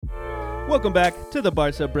Welcome back to the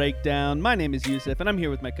Barca Breakdown. My name is Yusuf, and I'm here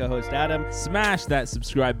with my co-host Adam. Smash that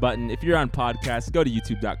subscribe button. If you're on podcast, go to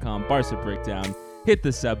youtube.com, Barca Breakdown, hit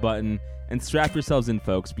the sub button, and strap yourselves in,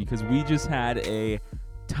 folks, because we just had a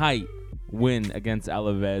tight win against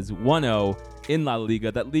Alaves, 1-0 in La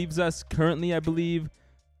Liga. That leaves us currently, I believe,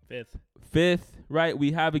 fifth, right?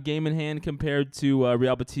 We have a game in hand compared to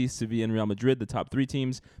Real Betis, Sevilla, and Real Madrid, the top three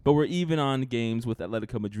teams, but we're even on games with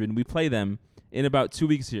Atletico Madrid, and we play them in about 2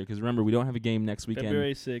 weeks here, because remember, we don't have a game next weekend.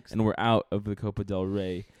 February 6th. And we're out of the Copa del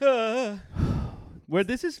Rey. Where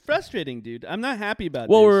this is frustrating, dude. I'm not happy about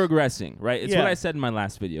Well, this. we're regressing, right? It's Yeah. what I said in my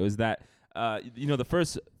last video, is that, the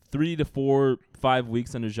first 3 to 4, 5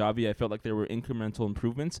 weeks under Xavi, I felt like there were incremental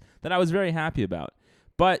improvements that I was very happy about.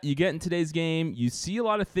 But you get in today's game, you see a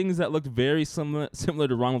lot of things that look very similar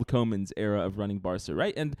to Ronald Koeman's era of running Barca,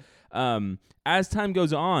 right? And as time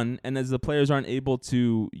goes on, and as the players aren't able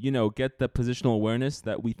to, get the positional awareness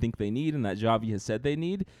that we think they need and that Xavi has said they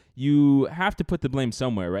need, you have to put the blame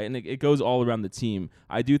somewhere, right? And it goes all around the team.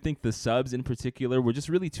 I do think the subs in particular were just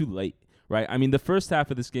really too late. Right, I mean, the first half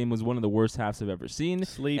of this game was one of the worst halves I've ever seen.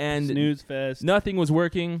 Snooze fest. Nothing was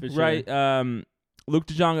working, right? Luke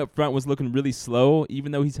de Jong up front was looking really slow,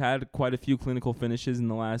 even though he's had quite a few clinical finishes in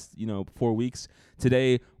the last, 4 weeks.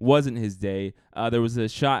 Today wasn't his day. There was a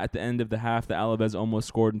shot at the end of the half that Alaves almost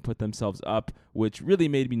scored and put themselves up, which really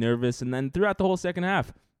made me nervous. And then throughout the whole second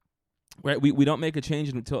half, right, we don't make a change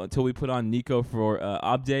until we put on Nico for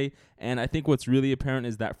Abde. And I think what's really apparent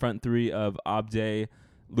is that front three of Abde,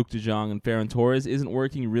 Luke de Jong, and Ferran Torres isn't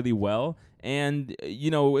working really well. And,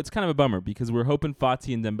 it's kind of a bummer because we're hoping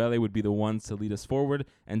Fati and Dembele would be the ones to lead us forward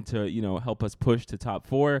and to, help us push to top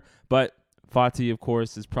four. But Fati, of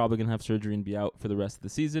course, is probably going to have surgery and be out for the rest of the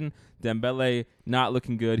season. Dembele, not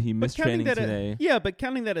looking good. He missed training today. But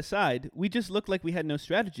counting that aside, we just looked like we had no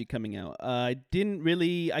strategy coming out. I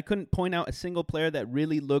couldn't point out a single player that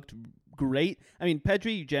really looked great. I mean,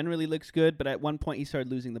 Pedri generally looks good, but at one point he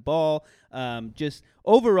started losing the ball. Just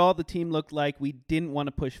overall, the team looked like we didn't want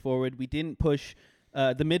to push forward. We didn't push.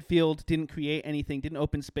 The midfield didn't create anything, didn't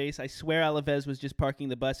open space. I swear Alaves was just parking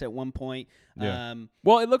the bus at one point. Yeah.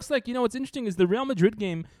 Well, it looks like, what's interesting is the Real Madrid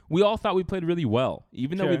game, we all thought we played really well.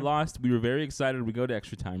 Even though we lost, we were very excited. We go to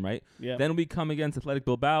extra time, right? Yeah. Then we come against Athletic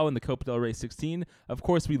Bilbao in the Copa del Rey 16. Of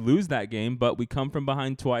course, we lose that game, but we come from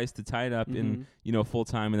behind twice to tie it up in, full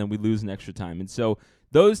time, and then we lose in extra time. And so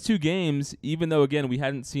those two games, even though, again, we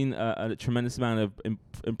hadn't seen a tremendous amount of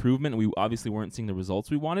improvement, and we obviously weren't seeing the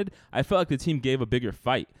results we wanted, I felt like the team gave a bigger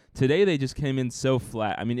fight. Today, they just came in so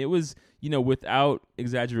flat. I mean, it was, without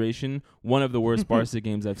exaggeration, one of the worst Barca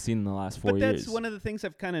games I've seen in the last 4 years. But that's one of the things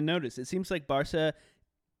I've kind of noticed. It seems like Barca,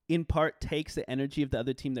 in part, takes the energy of the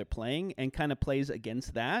other team they're playing and kind of plays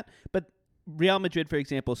against that. But Real Madrid, for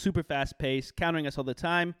example, super fast pace, countering us all the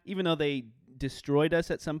time, even though they destroyed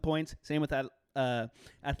us at some points. Same with that.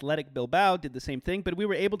 Athletic Bilbao did the same thing, but we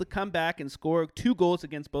were able to come back and score 2 goals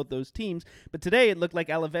against both those teams. But today it looked like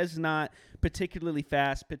Alaves is not particularly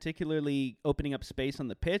fast, particularly opening up space on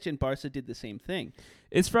the pitch, and Barca did the same thing.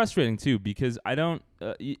 It's frustrating too because I don't,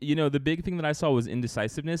 the big thing that I saw was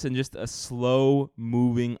indecisiveness and just a slow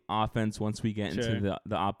moving offense once we get into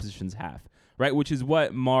the opposition's half, right? Which is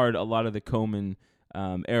what marred a lot of the Koeman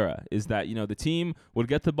era, is that, the team would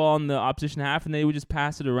get the ball in the opposition half and they would just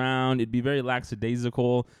pass it around. It'd be very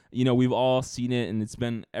lackadaisical. We've all seen it,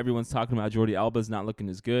 and everyone's talking about Jordi Alba's not looking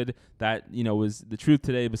as good. That, was the truth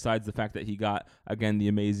today, besides the fact that he got, again, the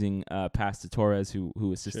amazing pass to Torres,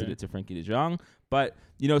 who assisted it to Frenkie de Jong. But,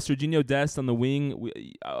 Serginho Dest on the wing,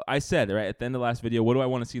 I said, right, at the end of the last video, what do I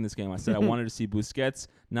want to see in this game? I said I wanted to see Busquets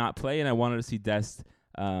not play, and I wanted to see Dest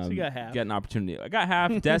so you got half. get an opportunity. I got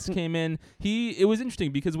half. Dest came in. It was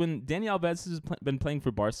interesting because when Dani Alves has been playing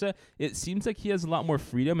for Barca, it seems like he has a lot more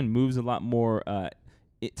freedom and moves a lot more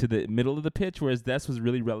to the middle of the pitch, whereas Dest was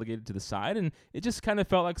really relegated to the side, and it just kind of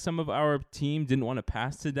felt like some of our team didn't want to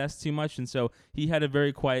pass to Dest too much, and so he had a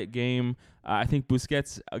very quiet game. I think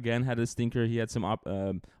Busquets, again, had a stinker. He had some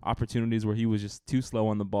opportunities where he was just too slow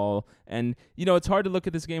on the ball. And, it's hard to look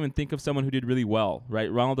at this game and think of someone who did really well,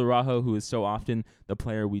 right? Ronald Araujo, who is so often the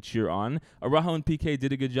player we cheer on. Araujo and Piqué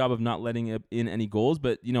did a good job of not letting in any goals,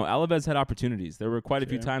 but, Alaves had opportunities. There were quite a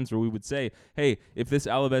few times where we would say, hey, if this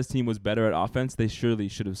Alaves team was better at offense, they surely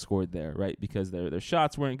should have scored there, right? Because their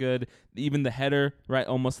shots weren't good. Even the header, right,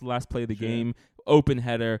 almost the last play of the game, open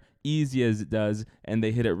header, easy as it does, and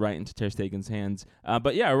they hit it right into Ter Stegen's hands.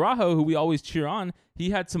 But yeah, Araujo, who we always cheer on, he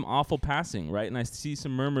had some awful passing, right? And I see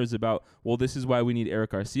some murmurs about, well, this is why we need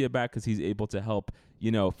Eric Garcia back, because he's able to help,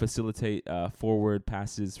 facilitate forward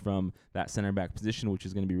passes from that center back position, which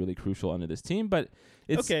is going to be really crucial under this team. But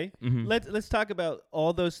it's okay. Let's talk about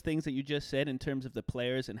all those things that you just said in terms of the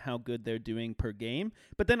players and how good they're doing per game.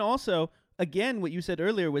 But then also, again, what you said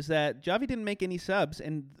earlier was that Xavi didn't make any subs,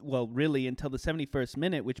 and really until the 71st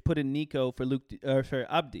minute, which put in Nico for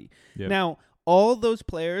Abdi. Yep. Now, all those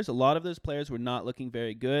players, a lot of those players were not looking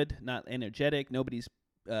very good, not energetic. Nobody's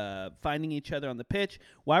finding each other on the pitch.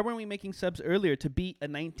 Why weren't we making subs earlier to beat a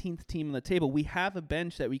 19th team on the table? We have a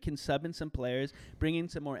bench that we can sub in some players, bring in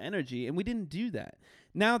some more energy, and we didn't do that.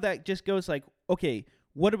 Now that just goes like, okay,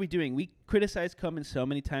 what are we doing? We criticized Koeman so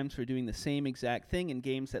many times for doing the same exact thing in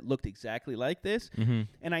games that looked exactly like this,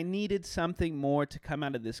 and I needed something more to come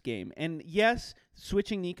out of this game. And yes,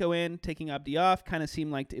 switching Nico in, taking Abdi off, kind of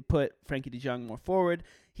seemed like it put Frankie de Jong more forward.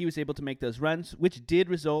 He was able to make those runs, which did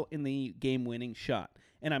result in the game-winning shot.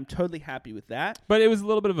 And I'm totally happy with that. But it was a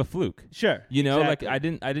little bit of a fluke. Sure. Exactly.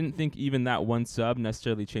 Like I didn't think even that one sub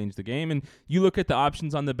necessarily changed the game. And you look at the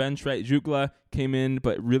options on the bench, right? Jutgla came in,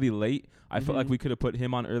 but really late. I felt like we could have put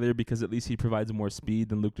him on earlier because at least he provides more speed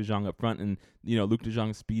than Luuk de Jong up front. And, Luuk de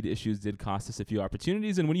Jong's speed issues did cost us a few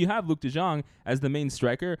opportunities. And when you have Luuk de Jong as the main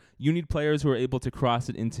striker, you need players who are able to cross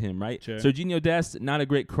it into him, right? Sure. Serginho Dest, not a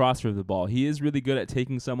great crosser of the ball. He is really good at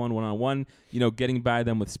taking someone one-on-one, getting by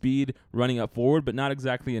them with speed, running up forward, but not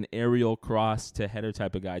exactly an aerial cross to header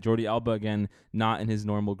type of guy. Jordi Alba, again, not in his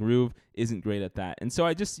normal groove, isn't great at that. And so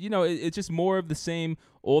I just, it's just more of the same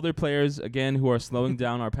older players, again, who are slowing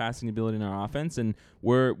down our passing ability in our offense, and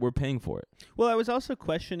we're paying for it. Well, I was also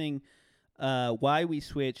questioning why we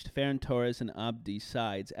switched Ferran Torres and Abdi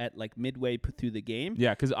sides at midway through the game.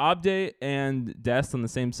 Yeah, because Abdi and Dest on the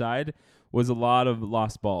same side was a lot of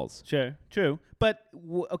lost balls. Sure, true. But,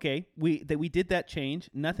 we did that change.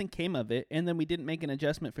 Nothing came of it. And then we didn't make an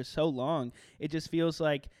adjustment for so long. It just feels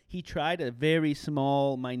like he tried a very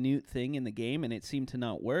small, minute thing in the game, and it seemed to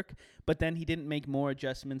not work. But then he didn't make more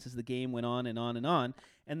adjustments as the game went on and on and on.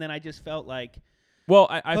 And then I just felt like... Well,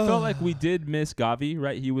 I felt like we did miss Gavi,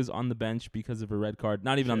 right? He was on the bench because of a red card.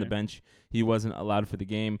 Not even on the bench. He wasn't allowed for the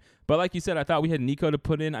game. But like you said, I thought we had Nico to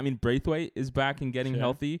put in. I mean, Braithwaite is back and getting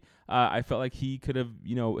healthy. I felt like he could have,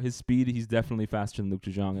 his speed, he's definitely faster than Luuk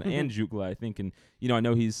de Jong and Jutgla, I think. And, I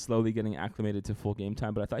know he's slowly getting acclimated to full game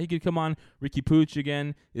time, but I thought he could come on. Ricky Puig,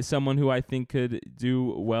 again, is someone who I think could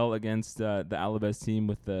do well against the Alaves team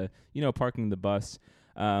with the, parking the bus.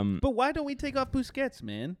 But why don't we take off Busquets,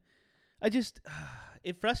 man?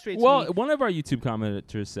 It frustrates me. Well, one of our YouTube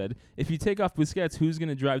commenters said, if you take off Busquets, who's going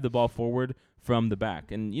to drive the ball forward from the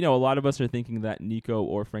back? And, a lot of us are thinking that Nico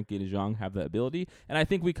or Frankie de Jong have that ability. And I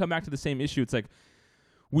think we come back to the same issue. It's like,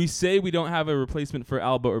 we say we don't have a replacement for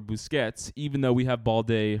Alba or Busquets, even though we have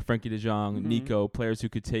Balde, Frankie de Jong, Nico, players who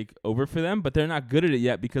could take over for them, but they're not good at it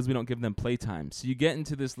yet because we don't give them play time. So you get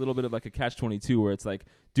into this little bit of like a catch-22 where it's like,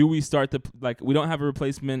 do we start we don't have a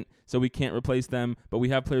replacement, so we can't replace them, but we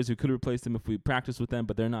have players who could replace them if we practice with them,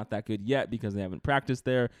 but they're not that good yet because they haven't practiced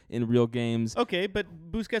there in real games. Okay, but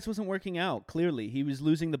Busquets wasn't working out, clearly. He was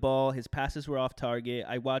losing the ball. His passes were off target.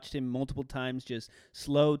 I watched him multiple times just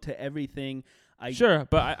slow to everything. Sure,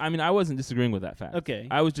 but I wasn't disagreeing with that fact. Okay.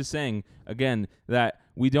 I was just saying, again, that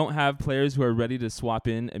we don't have players who are ready to swap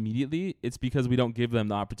in immediately. It's because we don't give them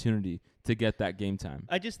the opportunity to get that game time.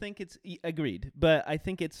 I just think it's agreed, but I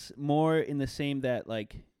think it's more in the same that,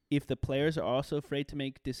 if the players are also afraid to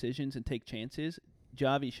make decisions and take chances,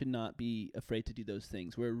 Xavi should not be afraid to do those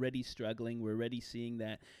things. We're already struggling. We're already seeing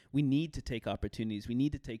that we need to take opportunities. We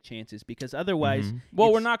need to take chances because otherwise...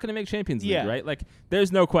 Well, we're not going to make Champions League, right?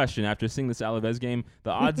 There's no question after seeing this Alaves game,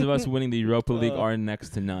 the odds of us winning the Europa League are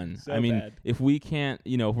next to none. So bad. If we can't,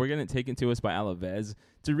 if we're going to take it to us by Alaves,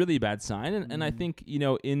 it's a really bad sign. And I think,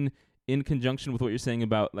 in conjunction with what you're saying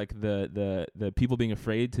about the people being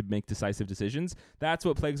afraid to make decisive decisions, that's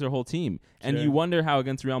what plagues our whole team. Sure. And you wonder how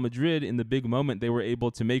against Real Madrid in the big moment they were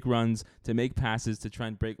able to make runs, to make passes, to try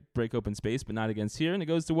and break open space, but not against here. And it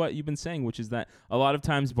goes to what you've been saying, which is that a lot of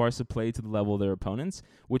times Barca play to the level of their opponents,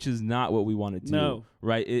 which is not what we want to do. No.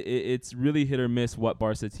 Right? It's really hit or miss what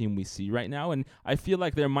Barca team we see right now. And I feel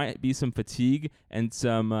like there might be some fatigue and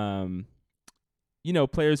some...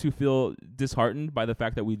 players who feel disheartened by the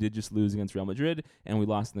fact that we did just lose against Real Madrid and we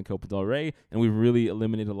lost in the Copa del Rey and we've really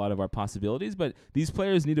eliminated a lot of our possibilities. But these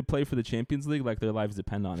players need to play for the Champions League like their lives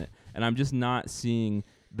depend on it. And I'm just not seeing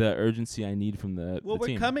the urgency I need from the Well,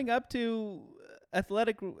 team. We're coming up to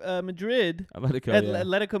Atletico Madrid.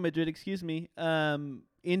 Atletico Madrid, excuse me.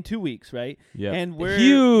 in 2 weeks, right? Yeah. And we're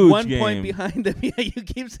huge 1 game. point behind them. Yeah, you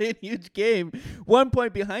keep saying huge game. 1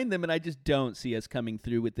 point behind them, and I just don't see us coming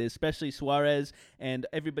through with this, especially Suarez and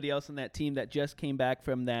everybody else on that team that just came back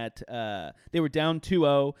from that. They were down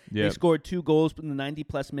 2-0. Yep. They scored 2 goals in the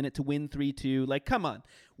 90-plus minute to win 3-2. Like, come on.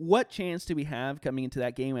 What chance do we have coming into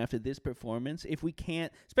that game after this performance if we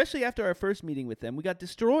can't, especially after our first meeting with them? We got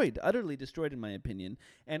destroyed, utterly destroyed in my opinion,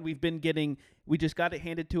 and we just got it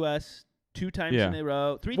handed to us 2 times in a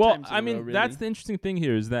row, 3 times in a row. Well, I mean, that's the interesting thing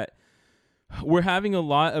here is that we're having a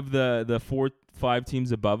lot of the 4-5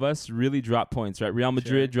 teams above us really drop points, right? Real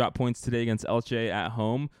Madrid dropped points today against Elche at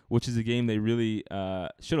home, which is a game they really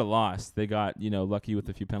should have lost. They got, lucky with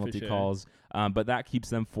a few penalty calls. But that keeps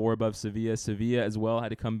them 4 above Sevilla. Sevilla as well had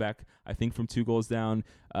to come back, I think, from 2 goals down.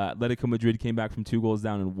 Atletico Madrid came back from 2 goals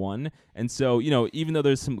down and won. And so, even though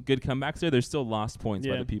there's some good comebacks there, there's still lost points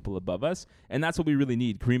by the people above us. And that's what we really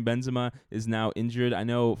need. Karim Benzema is now injured. I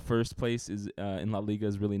know first place is in La Liga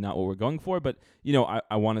is really not what we're going for, but,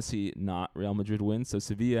 I want to see not Real Madrid win. So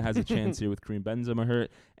Sevilla has a chance here with Karim Benzema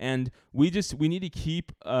hurt. And we need to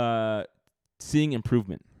keep seeing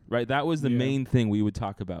improvement. Right, that was the main thing we would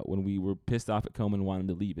talk about when we were pissed off at Koeman and wanted him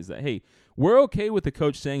to leave. Is that, hey, we're okay with the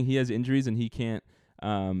coach saying he has injuries and he can't,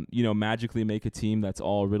 magically make a team that's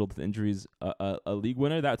all riddled with injuries a league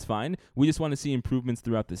winner. That's fine. We just want to see improvements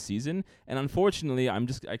throughout the season. And unfortunately,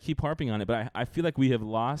 I keep harping on it, but I feel like we have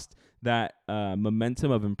lost that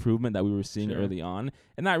momentum of improvement that we were seeing early on,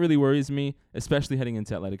 and that really worries me, especially heading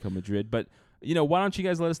into Atletico Madrid. But why don't you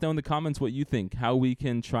guys let us know in the comments what you think, how we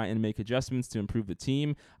can try and make adjustments to improve the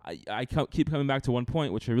team. I keep coming back to one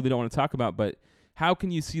point, which I really don't want to talk about, but how can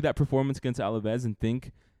you see that performance against Alaves and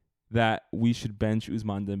think that we should bench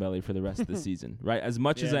Ousmane Dembele for the rest of the season, right? As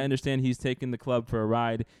much as I understand he's taking the club for a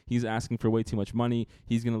ride, he's asking for way too much money,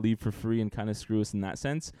 he's going to leave for free and kind of screw us in that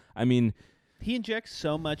sense. I mean, he injects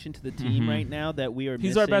so much into the team right now that we are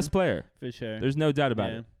He's our best player. For sure. There's no doubt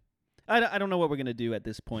about it. I don't know what we're going to do at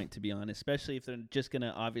this point, to be honest, especially if they're just going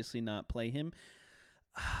to obviously not play him.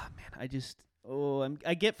 I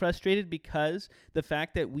get frustrated because the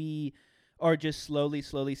fact that we are just slowly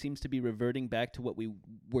seems to be reverting back to what we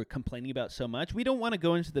were complaining about so much. We don't want to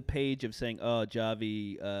go into the page of saying, oh,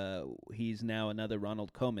 Xavi, he's now another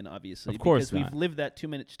Ronald Koeman, obviously. Of course because we've lived that too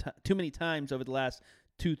many times over the last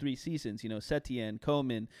 2-3 seasons. Setien,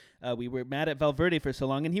 Koeman. We were mad at Valverde for so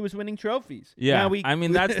long, and he was winning trophies. Yeah,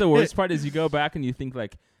 that's the worst part is you go back and you think,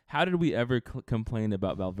 like, how did we ever complain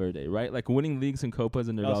about Valverde, right? Like, winning leagues and Copas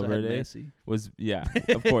under Valverde was,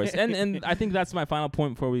 of course. And I think that's my final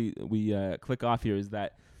point before we click off here is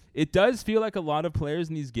that it does feel like a lot of players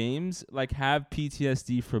in these games, like, have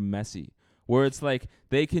PTSD from Messi, where it's like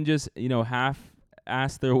they can just,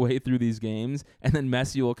 half-ass their way through these games, and then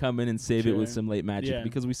Messi will come in and save it with some late magic,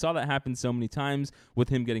 because we saw that happen so many times with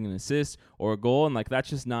him getting an assist or a goal, and, like, that's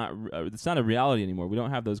just not it's not a reality anymore. We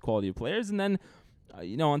don't have those quality of players, and then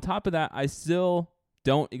on top of that, I still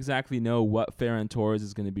don't exactly know what Ferran Torres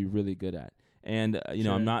is going to be really good at. And,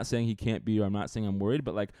 I'm not saying he can't be, or I'm not saying I'm worried,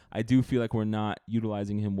 but, like, I do feel like we're not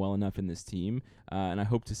utilizing him well enough in this team. And I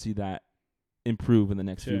hope to see that improve in the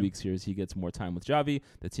next few weeks here as he gets more time with Xavi.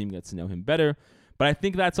 The team gets to know him better. But I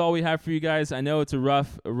think that's all we have for you guys. I know it's a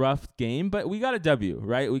rough game, but we got a W,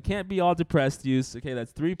 right? We can't be all depressed, Yus. Okay,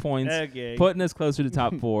 that's 3 points, putting us closer to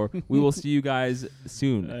top 4. We will see you guys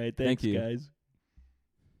soon. All right, thanks, Thank you. guys.